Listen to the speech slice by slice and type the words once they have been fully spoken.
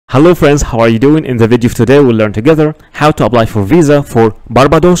Hello friends, how are you doing? In the video of today we'll learn together how to apply for visa for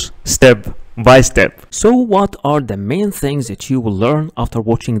Barbados step by step. So what are the main things that you will learn after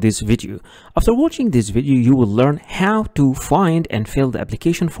watching this video? After watching this video you will learn how to find and fill the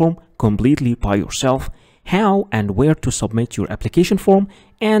application form completely by yourself, how and where to submit your application form,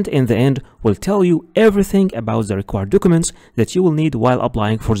 and in the end we'll tell you everything about the required documents that you will need while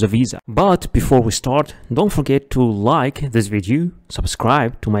applying for the visa. But before we start, don't forget to like this video,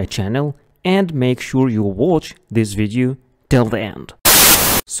 subscribe to my channel, and make sure you watch this video till the end.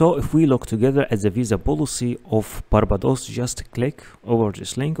 So if we look together at the visa policy of Barbados, just click over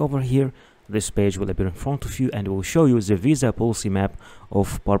this link over here. This page will appear in front of you and will show you the visa policy map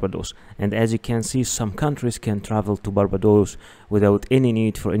of Barbados. And as you can see, some countries can travel to Barbados without any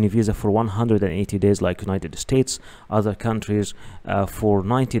need for any visa for 180 days like United States, other countries for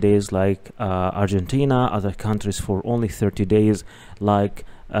 90 days like Argentina, other countries for only 30 days like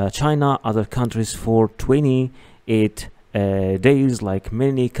China, other countries for 28 days like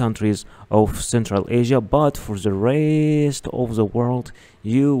many countries of Central Asia. But for the rest of the world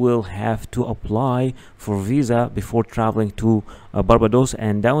you will have to apply for visa before traveling to Barbados,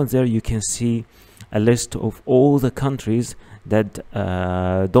 and down there you can see a list of all the countries that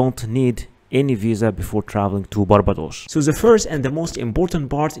don't need any visa before traveling to Barbados. So the first and the most important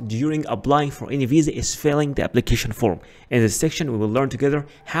part during applying for any visa is filling the application form. In this section we will learn together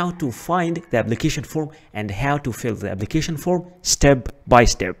how to find the application form and how to fill the application form step by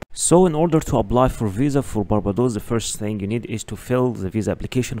step. So in order to apply for visa for Barbados, the first thing you need is to fill the visa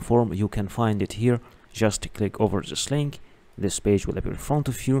application form. You can find it here. Just click over this link. This page will appear in front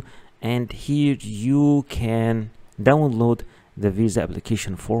of you, and here you can download the visa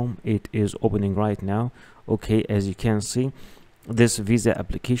application form. It is opening right now. Okay, as you can see, this visa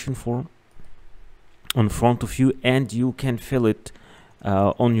application form in front of you, and you can fill it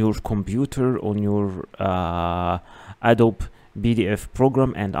on your computer, on your Adobe PDF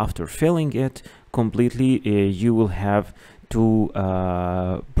program, and after filling it completely you will have to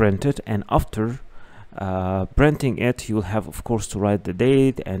print it, and after printing it you will have of course to write the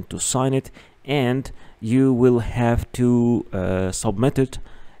date and to sign it, and you will have to submit it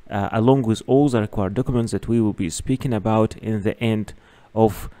along with all the required documents that we will be speaking about in the end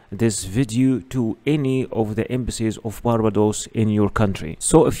of this video to any of the embassies of Barbados in your country.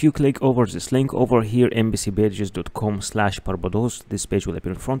 So if you click over this link over here, embassypages.com/Barbados, this page will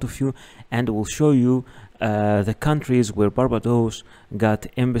appear in front of you and will show you the countries where Barbados got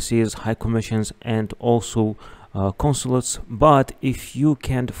embassies, high commissions, and also consulates. But if you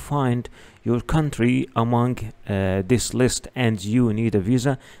can't find your country among this list and you need a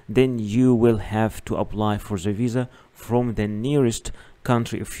visa, then you will have to apply for the visa from the nearest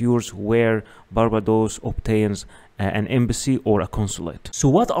country of yours where Barbados obtains an embassy or a consulate. So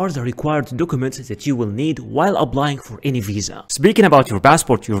what are the required documents that you will need while applying for any visa? Speaking about your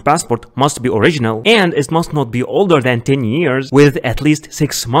passport must be original and it must not be older than 10 years with at least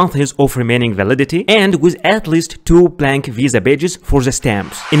 6 months of remaining validity and with at least 2 blank visa pages for the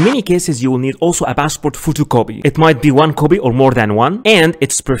stamps. In many cases you will need also a passport photocopy. It might be 1 copy or more than one, and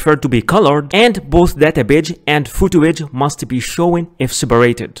it's preferred to be colored, and both data page and photo page must be shown if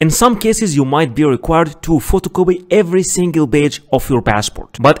separated. In some cases you might be required to photocopy every single page of your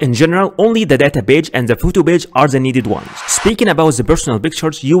passport, but in general only the data page and the photo page are the needed ones. Speaking about the personal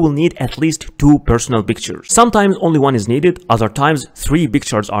pictures, you will need at least 2 personal pictures. Sometimes only 1 is needed, other times 3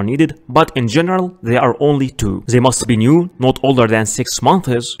 pictures are needed, but in general they are only 2. They must be new, not older than 6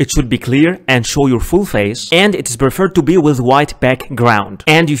 months. It should be clear and show your full face, and it is preferred to be with white background,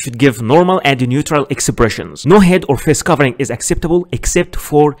 and you should give normal and neutral expressions. No head or face covering is acceptable except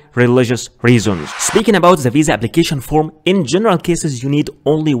for religious reasons. Speaking about the visa application form, in general cases you need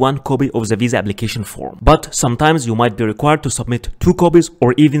only 1 copy of the visa application form, but sometimes you might be required to submit 2 copies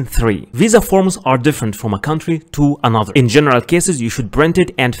or even 3. Visa forms are different from a country to another. In general cases you should print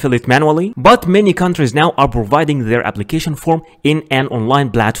it and fill it manually, but many countries now are providing their application form in an online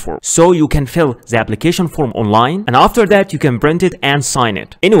platform, so you can fill the application form online and after that you can print it and sign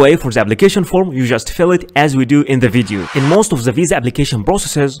it. Anyway, for the application form you just fill it as we do in the video. In most of the visa application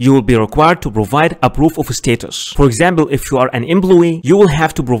processes you will be required to provide a proof of status. For example, if you are an employee, you will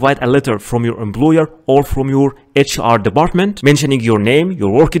have to provide a letter from your employer or from your HR department mentioning your name,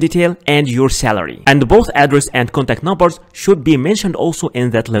 your work detail, and your salary. And both address and contact numbers should be mentioned also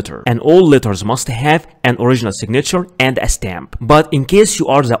in that letter. And all letters must have an original signature and a stamp. But in case you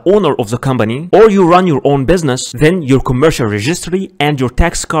are the owner of the company or you run your own business, then your commercial registry and your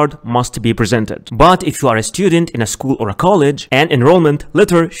tax card must be presented. But if you are a student in a school or a college, an enrollment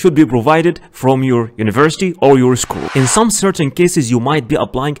letter should be provided from your university or or your school. In some certain cases, you might be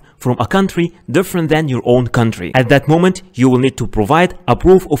applying from a country different than your own country. At that moment, you will need to provide a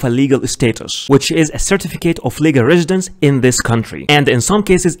proof of a legal status, which is a certificate of legal residence in this country. And in some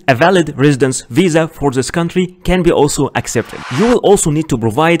cases, a valid residence visa for this country can be also accepted. You will also need to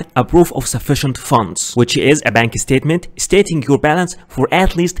provide a proof of sufficient funds, which is a bank statement stating your balance for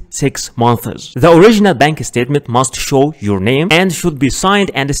at least 6 months. The original bank statement must show your name and should be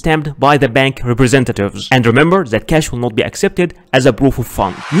signed and stamped by the bank representatives. And remember that cash will not be accepted as a proof of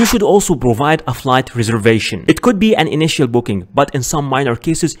fund. You should also provide a flight reservation. It could be an initial booking, but in some minor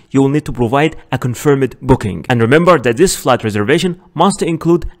cases, you will need to provide a confirmed booking. And remember that this flight reservation must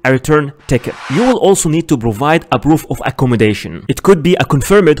include a return ticket. You will also need to provide a proof of accommodation. It could be a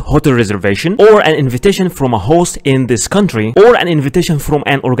confirmed hotel reservation, or an invitation from a host in this country, or an invitation from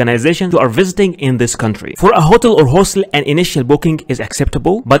an organization you are visiting in this country. For a hotel or hostel, an initial booking is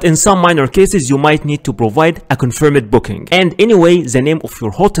acceptable, but in some minor cases, you might need to provide a confirmed booking. And anyway, the name of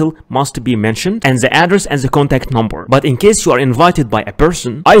your hotel must be mentioned, and the address and the contact number. But in case you are invited by a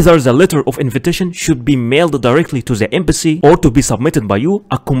person, either the letter of invitation should be mailed directly to the embassy or to be submitted by you,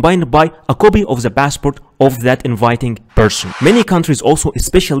 accompanied by a copy of the passport of that inviting person. Many countries also,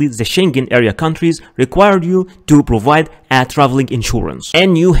 especially the Schengen area countries, require you to provide a traveling insurance,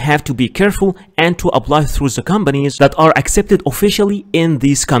 and you have to be careful and to apply through the companies that are accepted officially in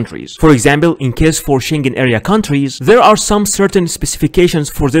these countries. For example, in case for Schengen area countries, there are some certain specifications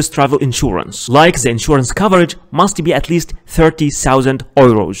for this travel insurance, like the insurance coverage must be at least 30,000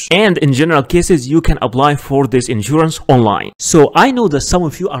 euros, and in general cases you can apply for this insurance online. So I know that some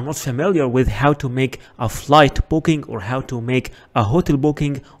of you are not familiar with how to make a flight booking, or how to make a hotel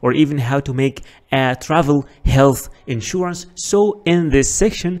booking, or even how to make a travel health insurance. So in this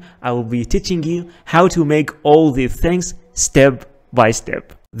section I will be teaching you how to make all these things step by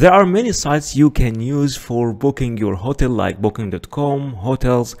step. There are many sites you can use for booking your hotel, like booking.com,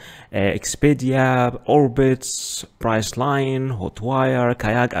 hotels, Expedia, Orbitz, Priceline, Hotwire,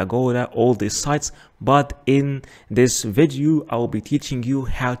 Kayak, Agoda, all these sites. But in this video, I will be teaching you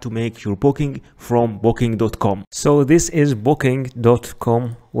how to make your booking from booking.com. So this is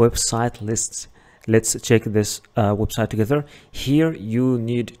booking.com website. Let's check this website together. Here you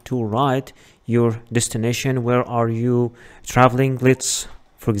need to write your destination. Where are you traveling? Let's,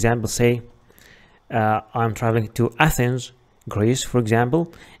 for example, say I'm traveling to Athens, Greece, for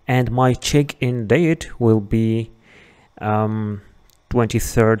example, and my check-in date will be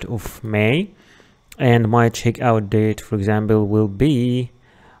 23rd of May, and my check-out date, for example, will be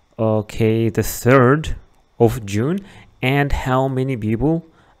okay, the 3rd of June. And how many people?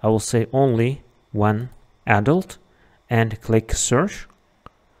 I will say only 1 adult, and click search.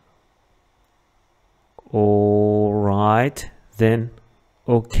 All right, then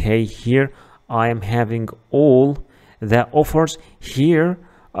okay, here I am having all the offers here.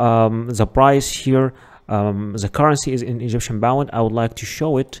 The price here, the currency is in Egyptian pound. I would like to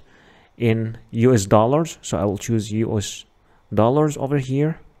show it in US dollars, so I will choose US dollars over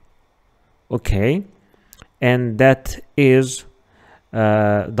here. Okay, and that is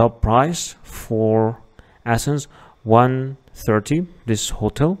the price for Athens, 130, this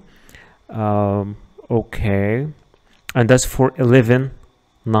hotel. Okay, and that's for 11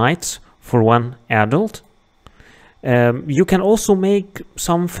 nights for 1 adult. You can also make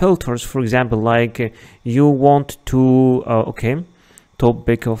some filters, for example, like you want to okay,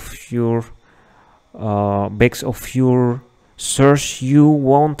 topic of your base of your search, you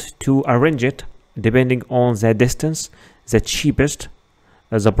want to arrange it depending on the distance, the cheapest,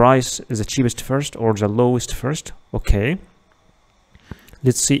 the price, the cheapest first or the lowest first. Okay,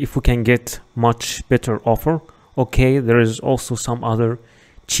 let's see if we can get much better offer. Okay, there is also some other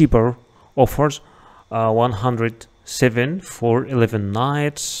cheaper offers. 107 for 11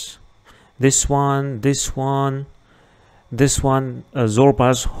 nights. This one,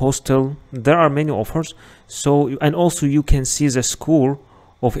 Zorba's hostel. There are many offers. So, and also you can see the score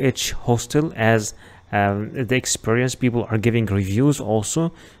of each hostel as the experience. People are giving reviews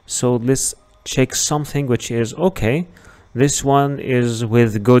also. So let's check something which is okay. This one is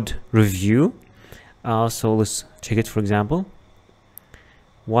with good review. So let's check it. For example,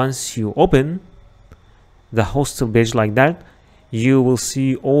 once you open the hostel page like that, you will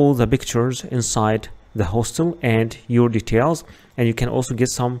see all the pictures inside the hostel and your details, and you can also get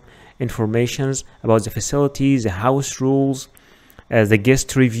some informations about the facilities, the house rules, the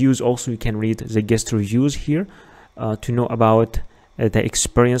guest reviews. Also, you can read the guest reviews here to know about the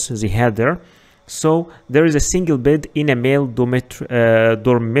experiences they had there. So there is a single bed in a male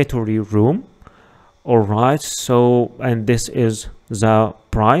dormitory room. All right, so, and this is the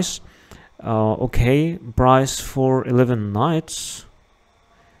price. Okay, price for 11 nights.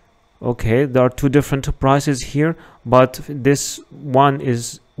 Okay, there are two different prices here, but this one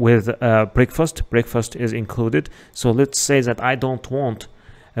is with breakfast. Breakfast is included. So let's say that I don't want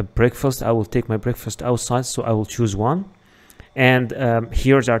a breakfast. I will take my breakfast outside, so I will choose one. And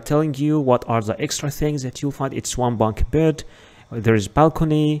here they are telling you what are the extra things that you'll find. It's one bunk bed, there is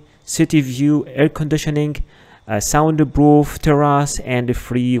balcony, city view, air conditioning, soundproof terrace, and a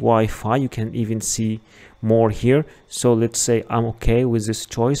free Wi-Fi. You can even see more here. So let's say I'm okay with this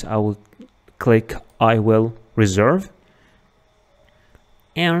choice. I will click I will reserve,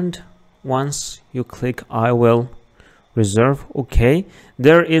 and once you click I will reserve, okay,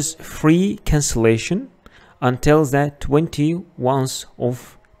 there is free cancellation until the 21st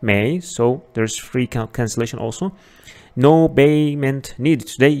of May. So there's free cancellation also. No payment needed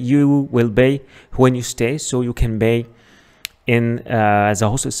today. You will pay when you stay, so you can pay in the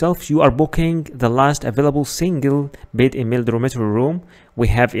host itself. You are booking the last available single bed in male dormitory room we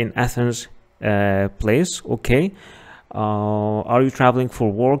have in Athens place. Okay, are you traveling for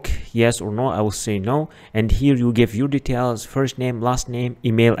work? Yes or no? I will say no. And here you give your details: first name, last name,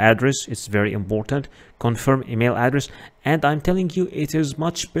 email address. It's very important. Confirm email address. And I'm telling you, it is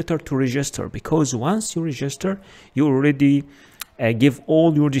much better to register, because once you register, you already give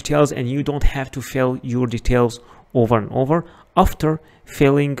all your details, and you don't have to fill your details over and over. After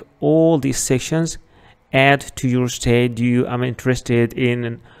filling all these sections, add to your stay. I'm interested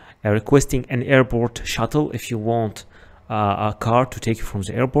in requesting an airport shuttle if you want a car to take you from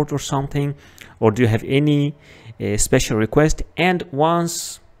the airport or something, or do you have any special request? And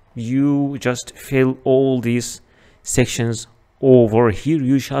once you just fill all these sections over here,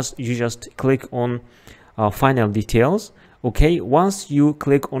 you just click on final details. Okay, once you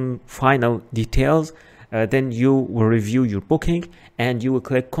click on final details, then you will review your booking, and you will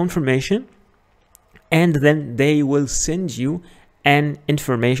click confirmation, and then they will send you an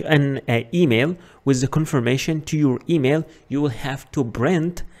email with the confirmation to your email. You will have to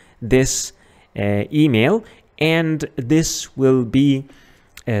print this email, and this will be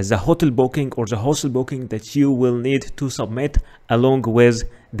the hotel booking or the hostel booking that you will need to submit along with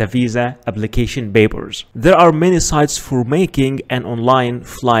the visa application papers. There are many sites for making an online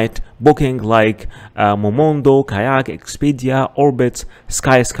flight booking, like Momondo, Kayak, Expedia, Orbitz,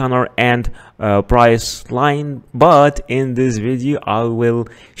 Skyscanner, and Priceline. But in this video, I will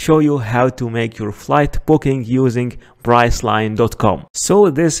show you how to make your flight booking using Priceline.com. So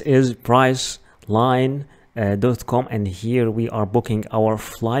this is Priceline.com, and here we are booking our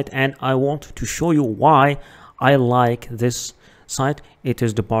flight, and I want to show you why I like this site. It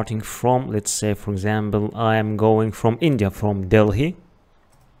is departing from, let's say for example, I am going from India, from Delhi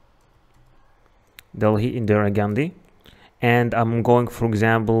Indira Gandhi, and I'm going, for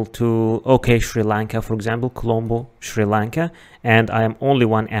example, to Sri Lanka, for example, Colombo, Sri Lanka, and I am only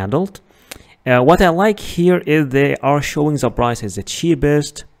one adult. What I like here is they are showing the prices, the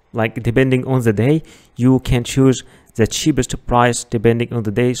cheapest, like depending on the day you can choose the cheapest price depending on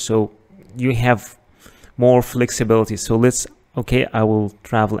the day, so you have more flexibility. So let's I will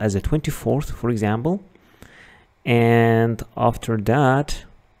travel as a 24th, for example, and after that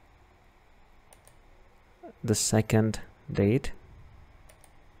the second date.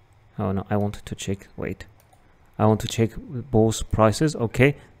 Oh no, I wanted to check, wait, I want to check both prices.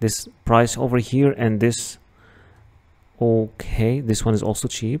 Okay, this price over here and this. Okay, this one is also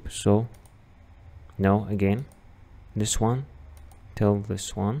cheap, so no, again this one till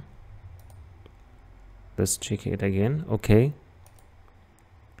this one. Let's check it again. Okay,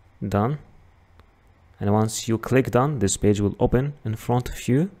 done. And once you click done, this page will open in front of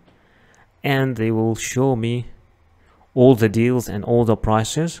you, and they will show me all the deals and all the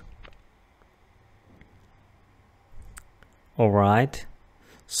prices. All right,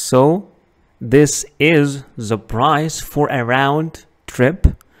 so this is the price for a round trip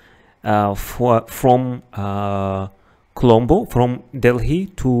from Colombo, from Delhi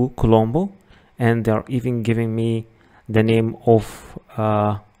to Colombo, and they're even giving me the name of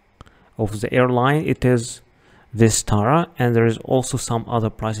the airline. It is Vistara, and there is also some other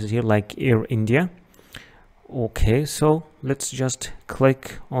prices here like Air India. Okay, so let's just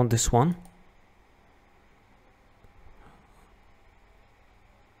click on this one.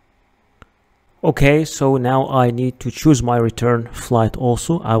 Okay, so now I need to choose my return flight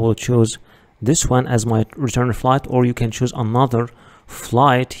also. I will choose this one as my return flight, or you can choose another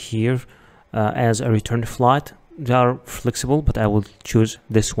flight here as a return flight. They are flexible, but I will choose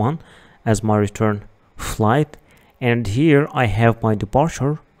this one as my return flight. And here I have my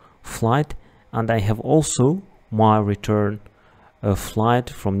departure flight, and I have also my return a flight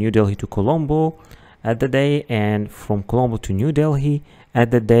from New Delhi to Colombo at the day, and from Colombo to New Delhi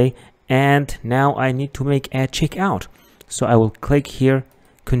at the day, and now I need to make a checkout. So I will click here,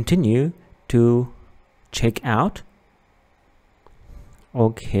 continue to check out.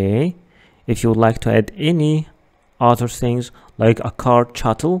 Okay, if you would like to add any other things like a car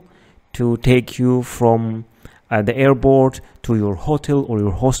shuttle to take you from the airport to your hotel or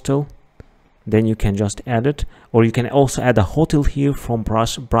your hostel, then you can just add it. Or you can also add a hotel here from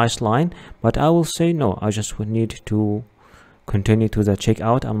Priceline, but I will say no, I just would need to continue to the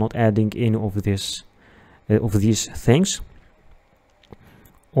checkout. I'm not adding any of this of these things.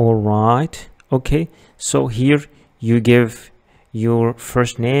 All right, okay, so here you give your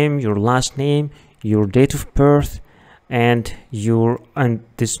first name, your last name, your date of birth, and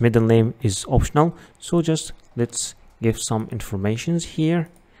this middle name is optional. So just let's give some informations here.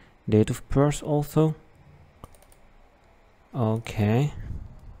 Date of birth also. Okay,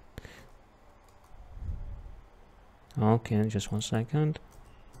 just 1 second.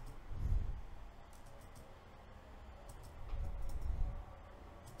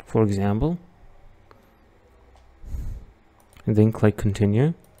 For example, and then click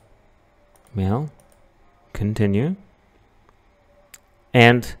continue. Mail, continue,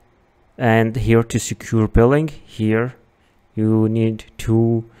 and here to secure billing, here you need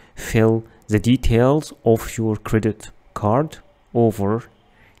to fill the details of your credit card over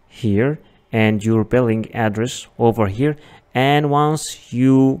here and your billing address over here. And once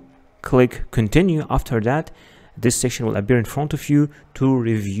you click continue, after that this section will appear in front of you to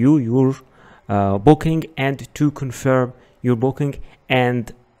review your booking and to confirm your booking.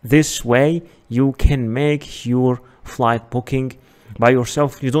 And this way you can make your flight booking by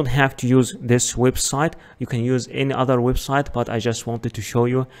yourself. You don't have to use this website, you can use any other website, but I just wanted to show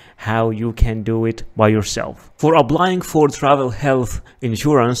you how you can do it by yourself. For applying for travel health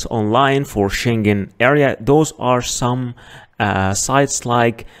insurance online for Schengen area, those are some sites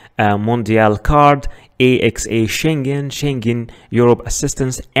like Mondial Card, AXA Schengen, Schengen Europe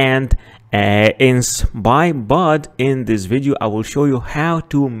Assistance, and Inspire. But in this video I will show you how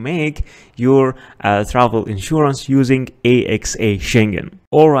to make your travel insurance using AXA Schengen.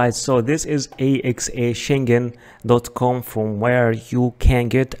 Alright, so this is axaschengen.com, from where you can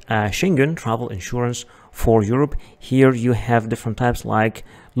get Schengen travel insurance for Europe. Here you have different types like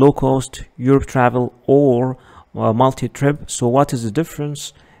low cost, Europe travel, or multi-trip. So what is the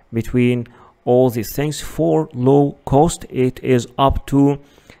difference between all these things? For low cost, it is up to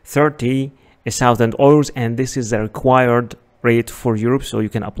 30,000 euros, and this is the required rate for Europe, so you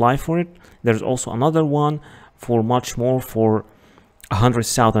can apply for it. There's also another one for much more, for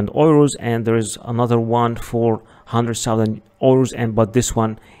 100,000 euros, and there's another one for 100,000 euros, and but this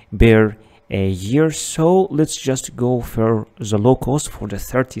one per a year. So let's just go for the low cost for the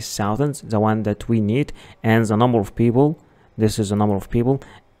 30,000, the one that we need, and the number of people. This is the number of people,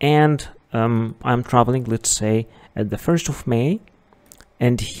 and I'm traveling, let's say, at the 1st of May,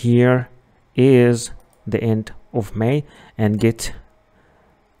 and here is the end of May, and get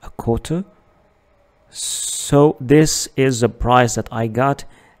a quota. So this is the price that I got.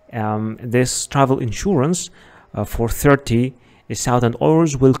 This travel insurance for 30,000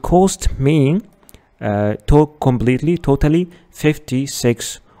 euros will cost me totally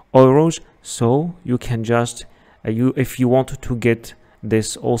 56 euros. So you can just if you want to get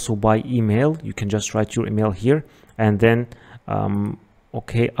this also by email, you can just write your email here, and then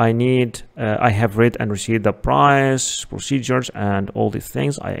okay, I have read and received the price, procedures, and all these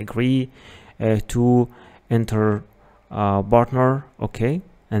things. I agree to enter partner. Okay,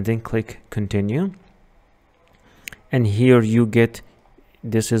 and then click continue. And here you get,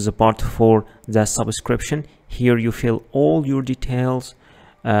 this is a part for the subscription. Here you fill all your details,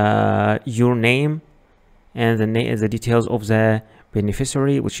 your name, and the details of the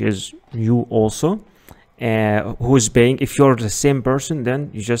beneficiary, which is you also. Who is paying. If you're the same person,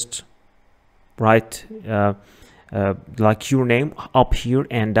 then you just write like your name up here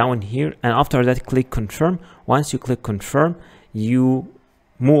and down here, and after that click confirm. Once you click confirm, you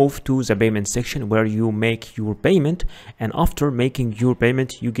move to the payment section where you make your payment, and after making your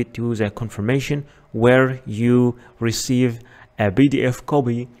payment you get to the confirmation where you receive a PDF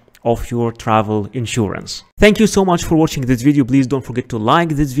copy of your travel insurance. Thank you so much for watching this video. Please don't forget to like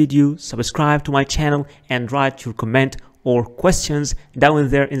this video, subscribe to my channel, and write your comment or questions down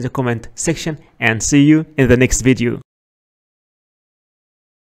there in the comment section, and see you in the next video.